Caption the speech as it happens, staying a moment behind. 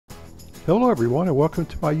Hello everyone and welcome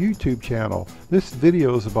to my YouTube channel. This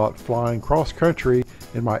video is about flying cross country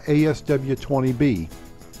in my ASW-20B.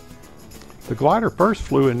 The glider first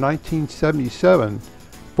flew in 1977,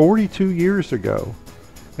 42 years ago,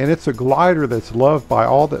 and it's a glider that's loved by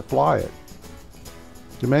all that fly it.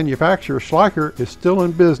 The manufacturer, Schleicher, is still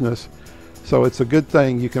in business, so it's a good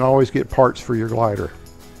thing you can always get parts for your glider.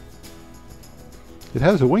 It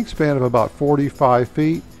has a wingspan of about 45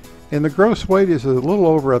 feet, and the gross weight is a little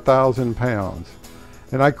over 1,000 pounds.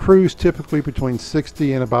 And I cruise typically between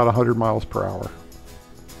 60 and about 100 miles per hour.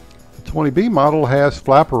 The 20B model has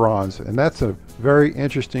flaperons, and that's a very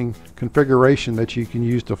interesting configuration that you can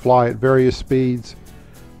use to fly at various speeds.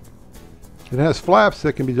 It has flaps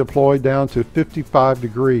that can be deployed down to 55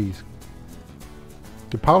 degrees.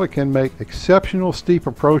 The pilot can make exceptional steep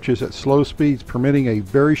approaches at slow speeds, permitting a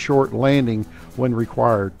very short landing when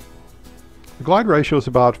required. The glide ratio is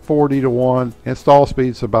about 40:1 and stall speed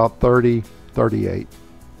is about 30-38.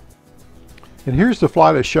 And here's the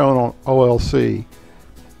flight as shown on OLC.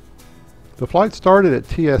 The flight started at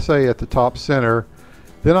TSA at the top center.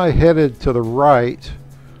 Then I headed to the right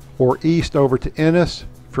or east over to Ennis.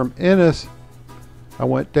 From Ennis I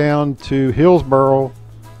went down to Hillsboro,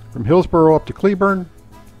 from Hillsboro up to Cleburne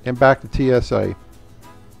and back to TSA.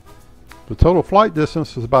 The total flight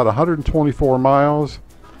distance was about 124 miles,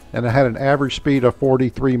 and I had an average speed of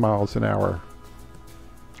 43 miles an hour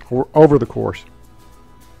over the course.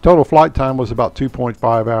 Total flight time was about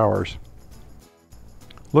 2.5 hours.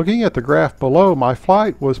 Looking at the graph below, my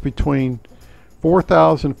flight was between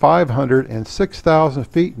 4,500 and 6,000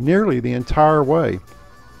 feet nearly the entire way.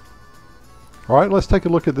 Alright, let's take a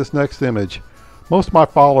look at this next image. Most of my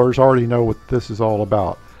followers already know what this is all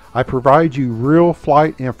about. I provide you real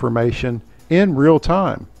flight information in real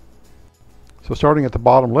time. So starting at the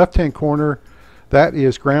bottom left-hand corner, that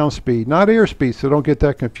is ground speed, not airspeed, so don't get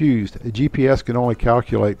that confused. A GPS can only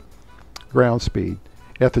calculate ground speed.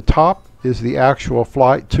 At the top is the actual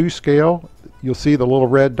flight to scale. You'll see the little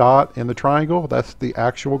red dot in the triangle. That's the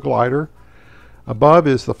actual glider. Above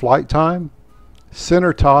is the flight time.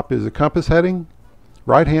 Center top is the compass heading.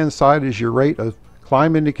 Right-hand side is your rate of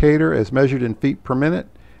climb indicator as measured in feet per minute.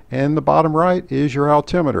 And the bottom right is your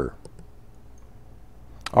altimeter.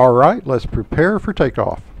 Alright, let's prepare for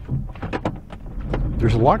takeoff.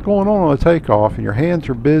 There's a lot going on the takeoff and your hands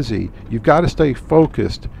are busy. You've got to stay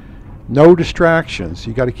focused. No distractions.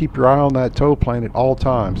 You got to keep your eye on that tow plane at all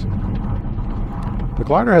times. The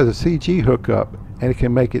glider has a CG hookup and it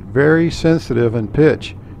can make it very sensitive in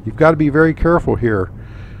pitch. You've got to be very careful here.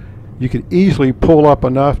 You could easily pull up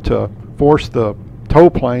enough to force the tow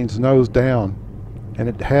plane's nose down, and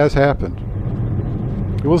it has happened.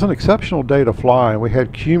 It was an exceptional day to fly, and we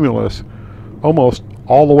had cumulus almost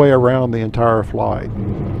all the way around the entire flight.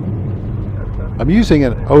 I'm using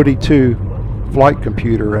an OD2 flight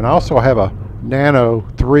computer, and I also have a Nano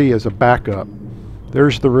 3 as a backup.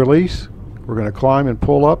 There's the release. We're going to climb and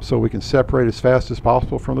pull up so we can separate as fast as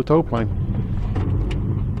possible from the tow plane.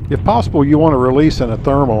 If possible, you want to release in a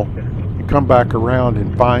thermal and come back around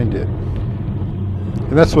and find it.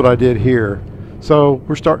 And that's what I did here. So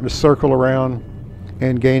we're starting to circle around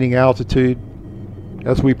and gaining altitude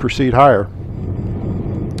as we proceed higher.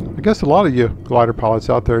 I guess a lot of you glider pilots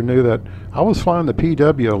out there knew that I was flying the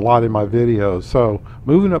PW a lot in my videos, so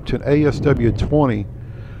moving up to an ASW-20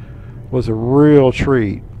 was a real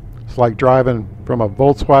treat. It's like driving from a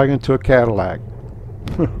Volkswagen to a Cadillac.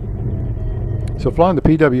 So flying the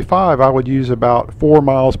PW5 I would use about 4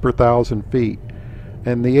 miles per 1,000 feet,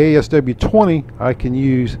 and the ASW-20 I can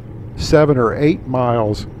use 7 or 8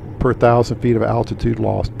 miles per 1,000 feet of altitude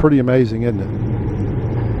lost. Pretty amazing, isn't it?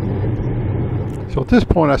 So at this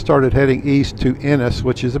point I started heading east to Ennis,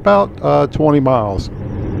 which is about 20 miles.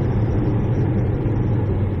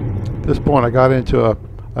 At this point I got into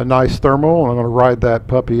a nice thermal, and I'm going to ride that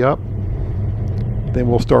puppy up. Then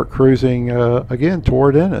we'll start cruising again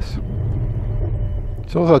toward Ennis.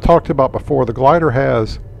 So as I talked about before, the glider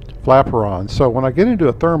has flaperons. So when I get into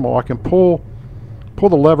a thermal, I can pull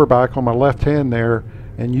the lever back on my left hand there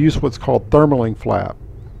and use what's called thermaling flap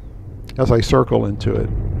as I circle into it.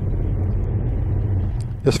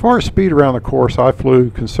 As far as speed around the course, I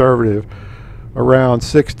flew conservative around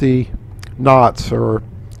 60 knots or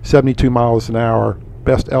 72 miles an hour,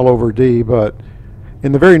 best L over D, but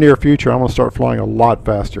in the very near future I'm going to start flying a lot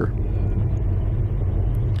faster.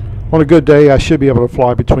 On a good day I should be able to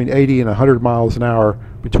fly between 80 and 100 miles an hour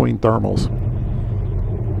between thermals.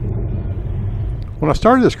 When I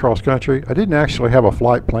started this cross country, I didn't actually have a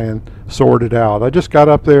flight plan sorted out. I just got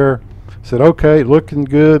up there, said, okay, looking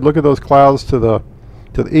good, look at those clouds to the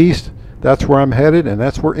east, that's where I'm headed, and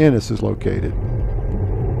that's where Ennis is located.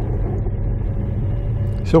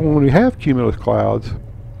 So when we have cumulus clouds,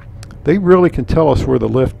 they really can tell us where the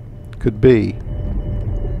lift could be.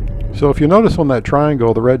 So if you notice on that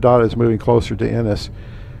triangle, the red dot is moving closer to Ennis.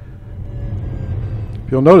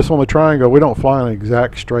 You'll notice on the triangle, we don't fly in an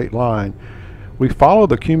exact straight line. We follow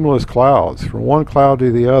the cumulus clouds from one cloud to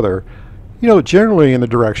the other, you know, generally in the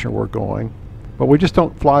direction we're going, but we just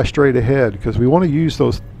don't fly straight ahead because we want to use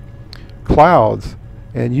those clouds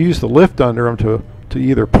and use the lift under them to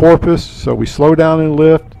either porpoise, so we slow down and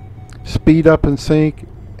lift, speed up and sink,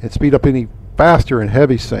 and speed up any faster in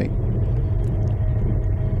heavy sink.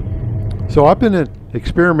 So I've been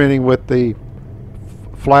experimenting with the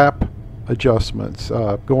flap adjustments,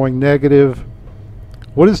 going negative.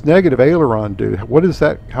 What does negative aileron do? What is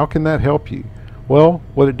that? How can that help you? Well,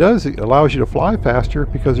 what it does, it allows you to fly faster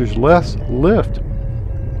because there's less lift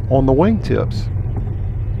on the wingtips.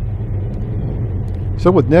 So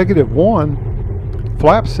with -1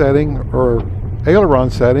 flap setting or aileron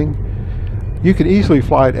setting, you can easily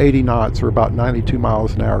fly at 80 knots or about 92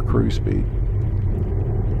 miles an hour cruise speed.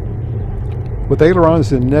 With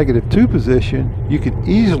ailerons in -2 position, you can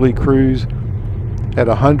easily cruise at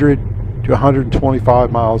 100 to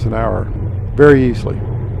 125 miles an hour, very easily.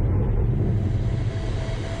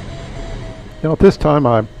 Now at this time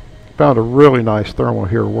I found a really nice thermal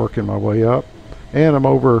here working my way up, and I'm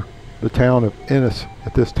over the town of Ennis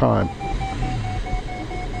at this time.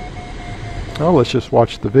 Well, let's just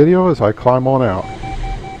watch the video as I climb on out.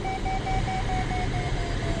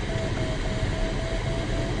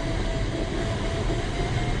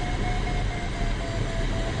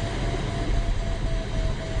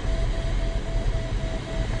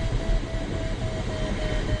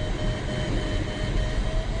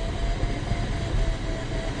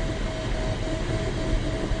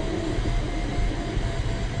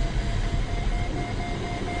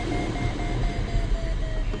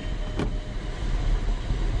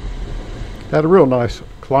 Had a real nice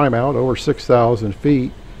climb out, over 6,000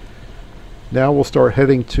 feet. Now we'll start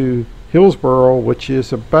heading to Hillsboro, which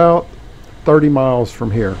is about 30 miles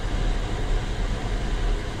from here.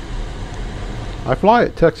 I fly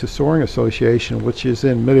at Texas Soaring Association, which is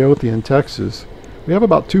in Midlothian, Texas. We have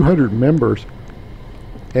about 200 members,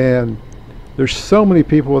 and there's so many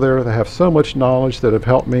people there that have so much knowledge that have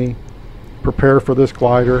helped me prepare for this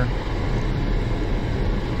glider.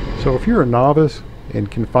 So if you're a novice and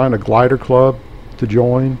can find a glider club to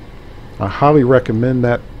join, I highly recommend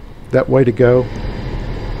that way to go.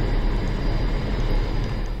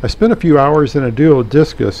 I spent a few hours in a dual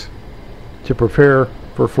discus to prepare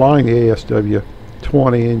for flying the ASW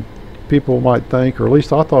 20, and people might think, or at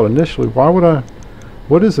least I thought initially,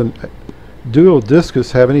 what does a dual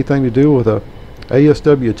discus have anything to do with a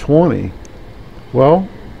ASW 20? Well,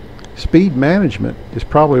 speed management is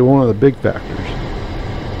probably one of the big factors.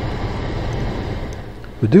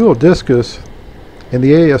 The dual discus and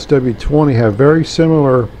the ASW 20 have very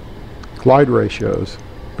similar glide ratios,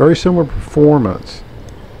 very similar performance.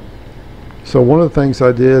 So one of the things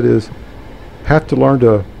I did is have to learn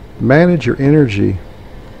to manage your energy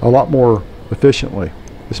a lot more efficiently,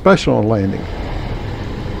 especially on landing.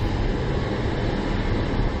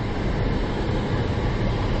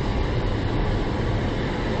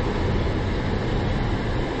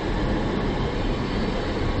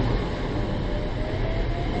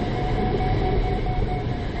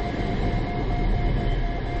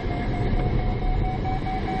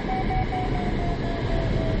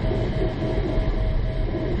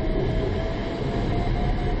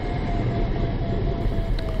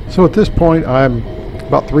 So at this point I'm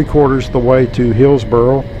about 3/4 of the way to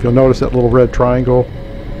Hillsboro. If you'll notice that little red triangle,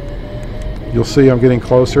 you'll see I'm getting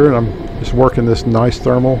closer, and I'm just working this nice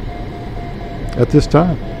thermal at this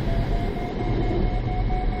time.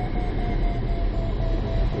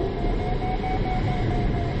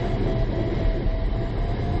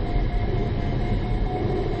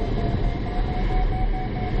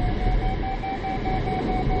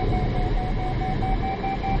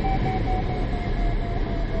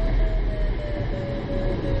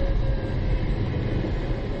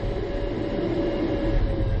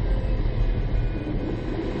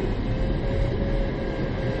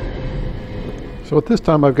 So at this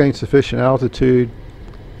time I've gained sufficient altitude,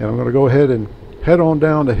 and I'm going to go ahead and head on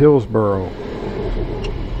down to Hillsboro.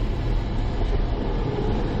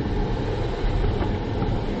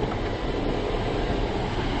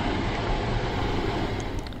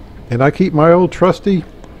 And I keep my old trusty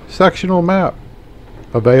sectional map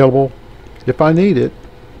available if I need it.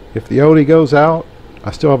 If the OD goes out,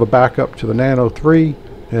 I still have a backup to the Nano 3,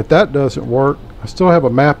 and if that doesn't work, I still have a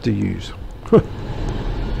map to use.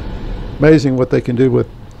 Amazing what they can do with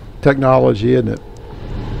technology, isn't it?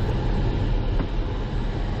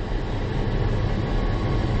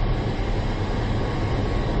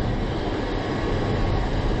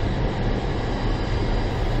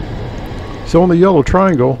 So on the yellow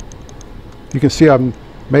triangle, you can see I've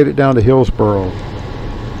made it down to Hillsboro.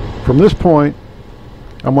 From this point,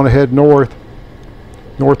 I'm going to head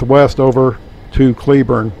northwest over to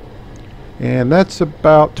Cleburne, and that's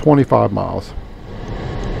about 25 miles.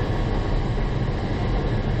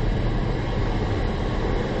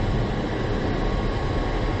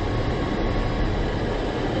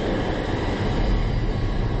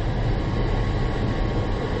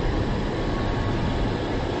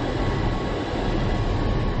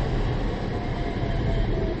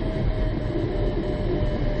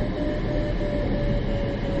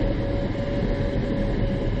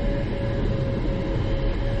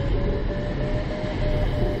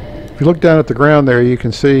 If you look down at the ground there, you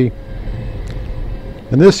can see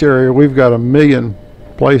in this area we've got 1 million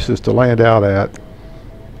places to land out at,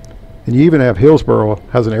 and you even have Hillsboro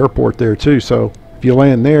has an airport there too. So if you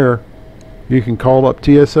land there, you can call up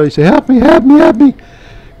TSA, say, help me, help me, help me,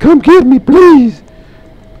 come get me please,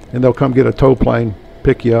 and they'll come get a tow plane,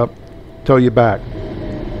 pick you up, tow you back.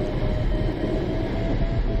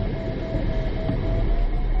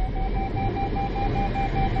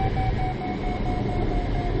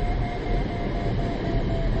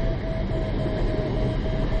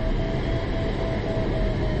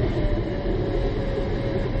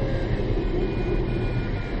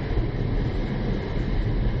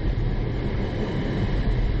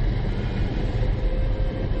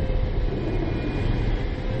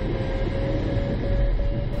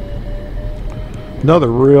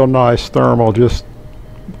 Another real nice thermal just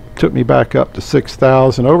took me back up to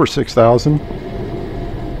 6,000, over 6,000,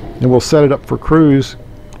 and we'll set it up for cruise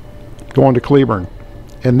going to Cleburne.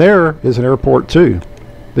 And there is an airport too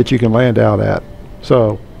that you can land out at.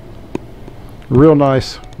 So real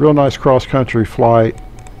nice cross country flight.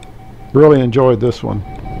 Really enjoyed this one.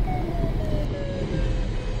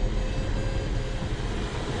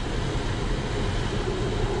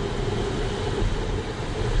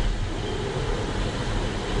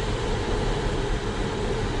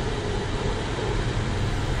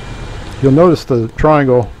 You'll notice the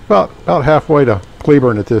triangle about halfway to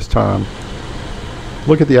Cleburne at this time.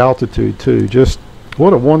 Look at the altitude too. Just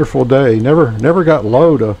what a wonderful day. Never got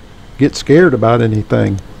low to get scared about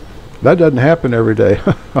anything. That doesn't happen every day,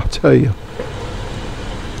 I'll tell you.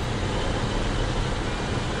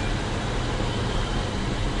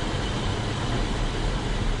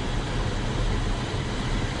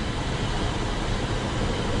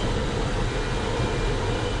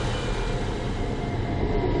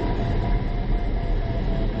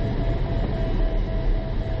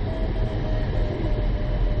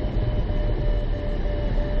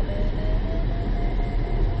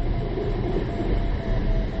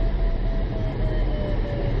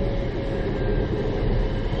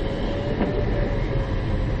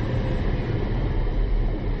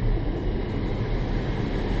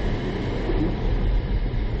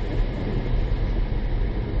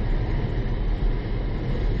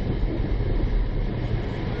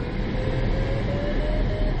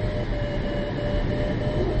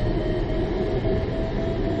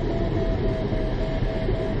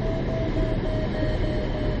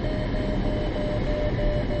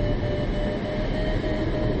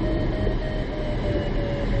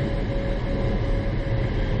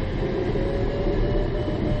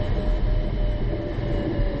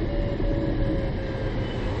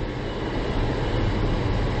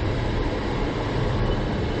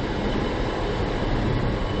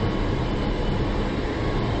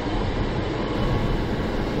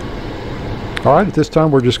 Alright, at this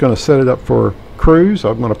time we're just going to set it up for cruise.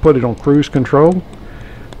 I'm going to put it on cruise control,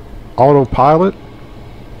 autopilot.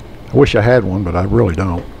 I wish I had one, but I really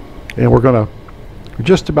don't. And we're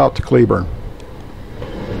just about to Cleburne.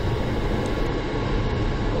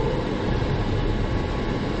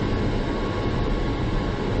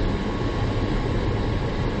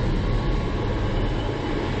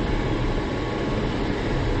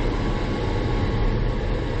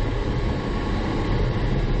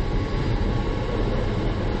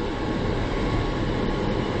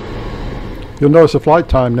 You'll notice the flight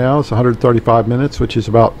time now is 135 minutes, which is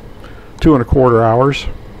about 2¼ hours.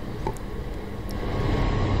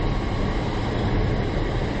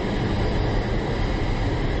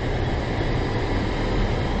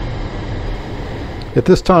 At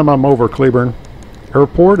this time I'm over Cleburne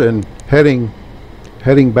Airport and heading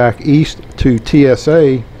back east to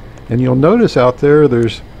TSA, and you'll notice out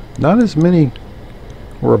there's not as many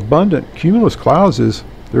or abundant cumulus clouds as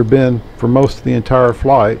there have been for most of the entire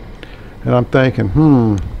flight. And I'm thinking,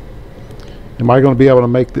 am I going to be able to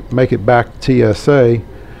make it back to TSA?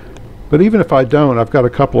 But even if I don't, I've got a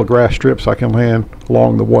couple of grass strips I can land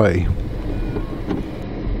along the way.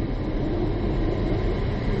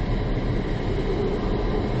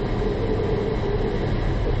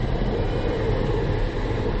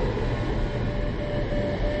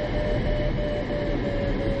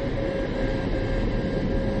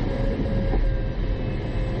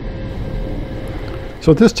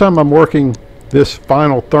 So this time I'm working this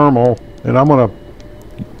final thermal, and I'm going to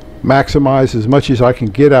maximize as much as I can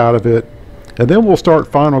get out of it, and then we'll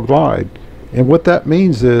start final glide. And what that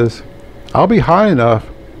means is I'll be high enough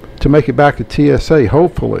to make it back to TSA,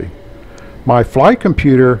 hopefully. My flight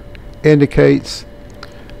computer indicates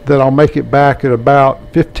that I'll make it back at about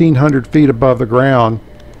 1,500 feet above the ground,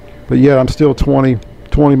 but yet I'm still 20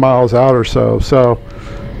 miles out or so. So,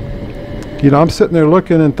 you know, I'm sitting there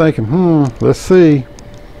looking and thinking, let's see.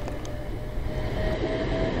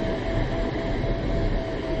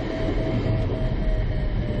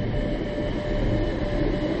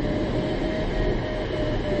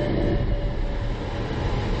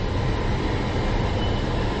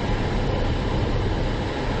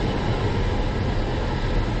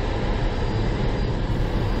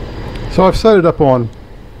 So I've set it up on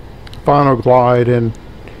final glide, and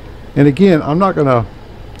again, I'm not going to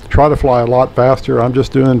try to fly a lot faster. I'm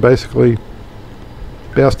just doing basically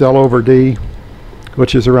best L over D,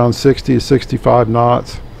 which is around 60 to 65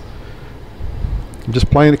 knots. I'm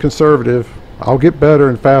just playing it conservative. I'll get better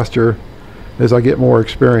and faster as I get more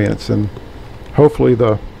experience, and hopefully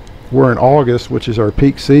we're in August, which is our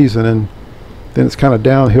peak season, and then it's kind of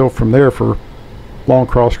downhill from there for long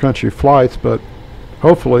cross-country flights, but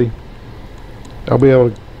hopefully I'll be able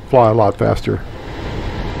to fly a lot faster.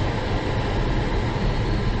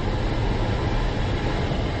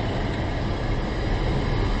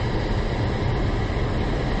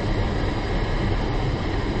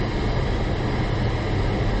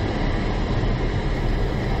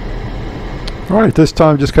 Alright, this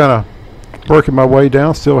time just kind of working my way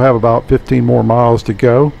down. Still have about 15 more miles to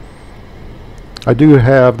go. I do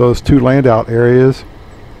have those two land out areas.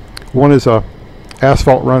 One is a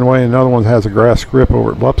asphalt runway, and another one has a grass strip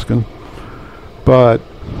over at Lupskin, but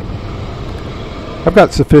I've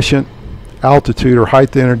got sufficient altitude or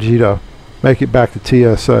height energy to make it back to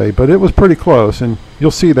TSA, but it was pretty close, and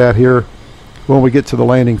you'll see that here when we get to the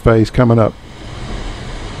landing phase coming up.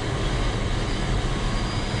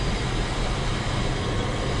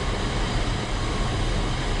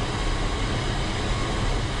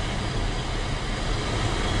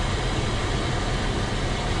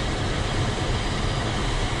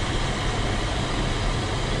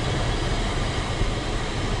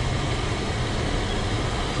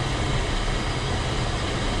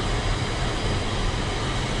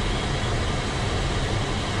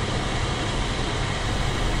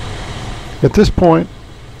 At this point,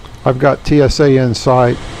 I've got TSA in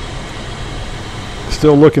sight.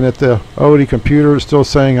 Still looking at the OD computer, still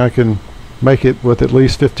saying I can make it with at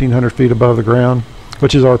least 1,500 feet above the ground,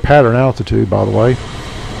 which is our pattern altitude, by the way.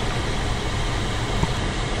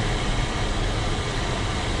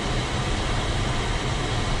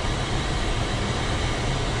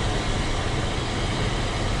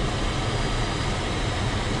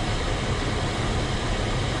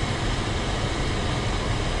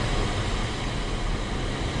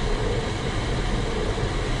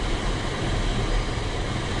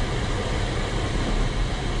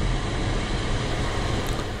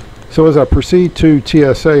 So as I proceed to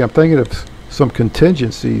TSA, I'm thinking of some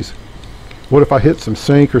contingencies. What if I hit some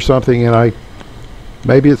sink or something, and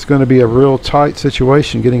maybe it's going to be a real tight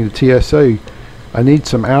situation getting to TSA. I need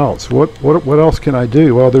some outs. What else can I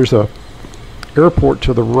do? Well, there's a airport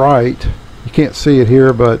to the right. You can't see it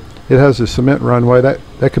here, but it has a cement runway. That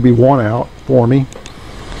could be one out for me.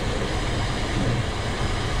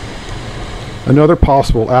 Another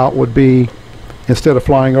possible out would be, instead of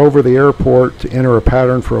flying over the airport to enter a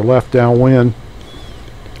pattern for a left downwind,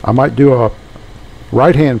 I might do a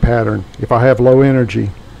right-hand pattern if I have low energy.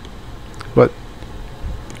 But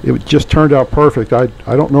it just turned out perfect. I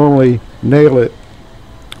don't normally nail it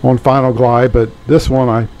on final glide, but this one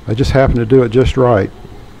I just happened to do it just right.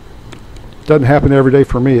 Doesn't happen every day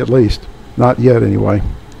for me, at least. Not yet, anyway.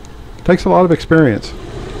 Takes a lot of experience.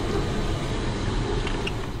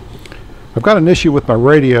 I've got an issue with my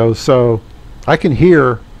radio, so I can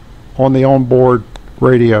hear on the onboard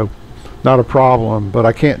radio, not a problem, but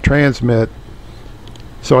I can't transmit.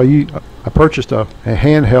 So I purchased a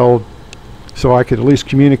handheld so I could at least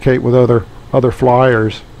communicate with other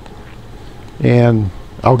flyers, and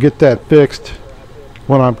I'll get that fixed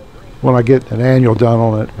when I get an annual done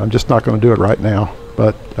on it. I'm just not going to do it right now,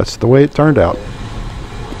 but that's the way it turned out.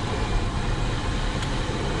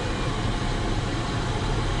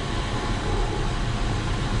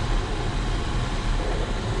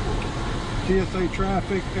 TSA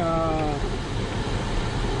traffic,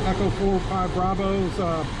 Echo 45 Bravos,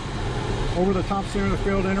 over the top center of the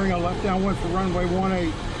field, entering a left downwind for runway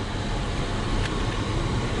 18.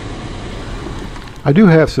 I do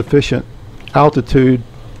have sufficient altitude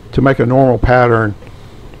to make a normal pattern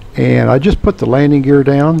And I just put the landing gear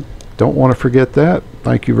down. Don't want to forget that.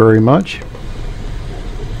 Thank you very much.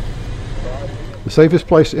 The safest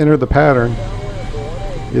place to enter the pattern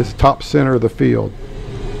is top center of the field.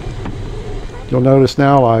 You'll notice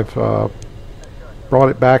now I've brought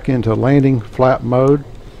it back into landing flap mode.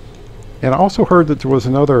 And I also heard that there was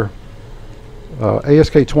another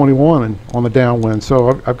ASK-21 on the downwind,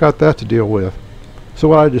 so I've got that to deal with. So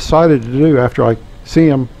what I decided to do after I see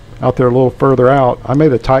them out there a little further out, I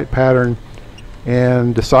made a tight pattern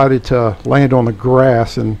and decided to land on the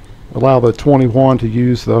grass and allow the 21 to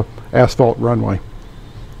use the asphalt runway.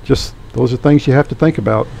 Just those are things you have to think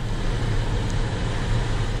about.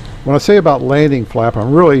 When I say about landing flap,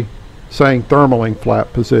 I'm really saying thermaling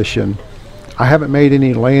flap position. I haven't made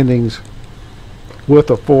any landings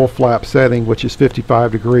with a full flap setting, which is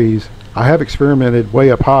 55 degrees. I have experimented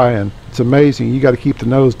way up high, and it's amazing. You got to keep the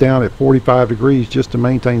nose down at 45 degrees just to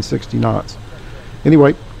maintain 60 knots.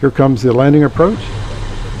 Anyway, here comes the landing approach.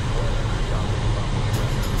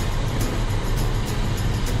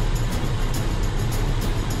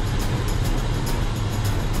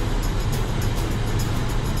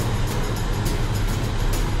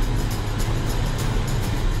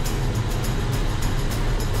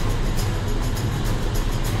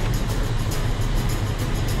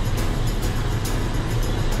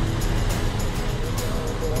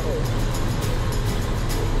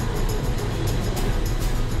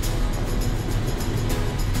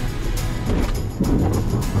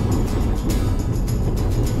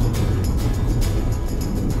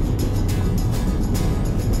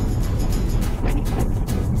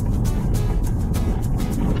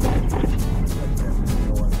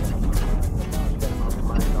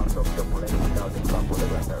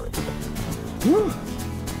 Woo.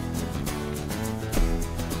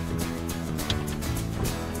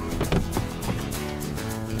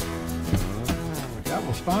 That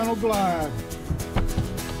was final glide.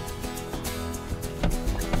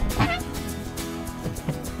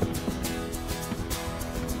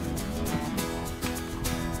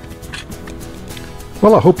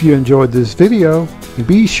 Well, I hope you enjoyed this video, and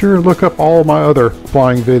be sure to look up all my other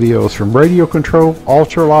flying videos, from radio control,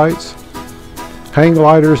 ultralights, hang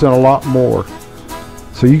gliders, and a lot more.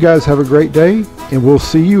 So you guys have a great day, and we'll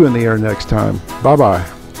see you in the air next time. Bye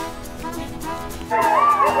bye.